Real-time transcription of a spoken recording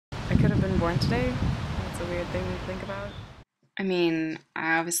been born today? That's a weird thing to think about. I mean,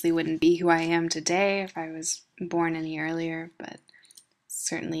 I obviously wouldn't be who I am today if I was born any earlier, but it's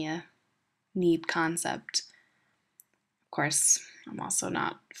certainly a neat concept. Of course, I'm also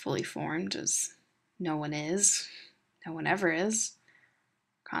not fully formed, as no one is. No one ever is.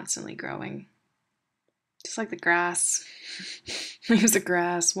 Constantly growing. Just like the grass. Leaves of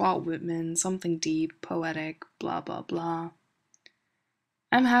grass, Walt Whitman, something deep, poetic, blah blah blah.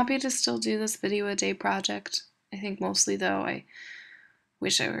 I'm happy to still do this video a day project. I think mostly, though, I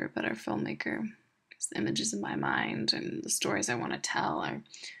wish I were a better filmmaker. Because the images in my mind and the stories I want to tell are,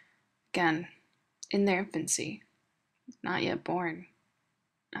 again, in their infancy. Not yet born.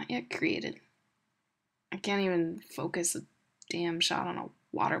 Not yet created. I can't even focus a damn shot on a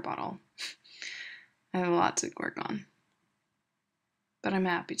water bottle. I have a lot to work on. But I'm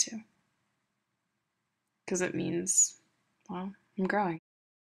happy to. Because it means, well, I'm growing.